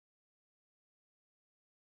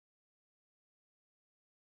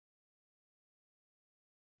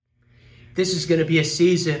This is going to be a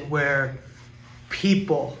season where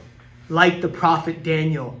people like the prophet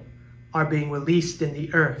Daniel are being released in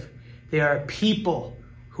the earth. They are people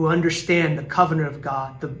who understand the covenant of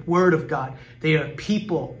God, the word of God. They are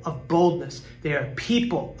people of boldness. They are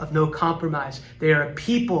people of no compromise. They are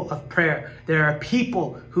people of prayer. They are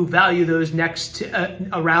people who value those next to,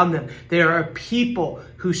 around them. They are people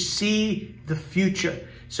who see the future.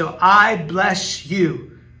 So I bless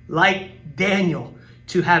you, like Daniel,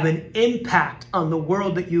 to have an impact on the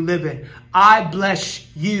world that you live in. I bless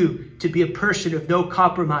you to be a person of no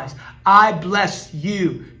compromise. I bless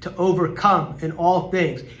you to overcome in all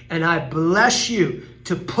things. And I bless you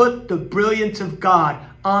to put the brilliance of God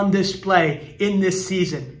on display in this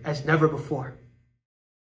season as never before.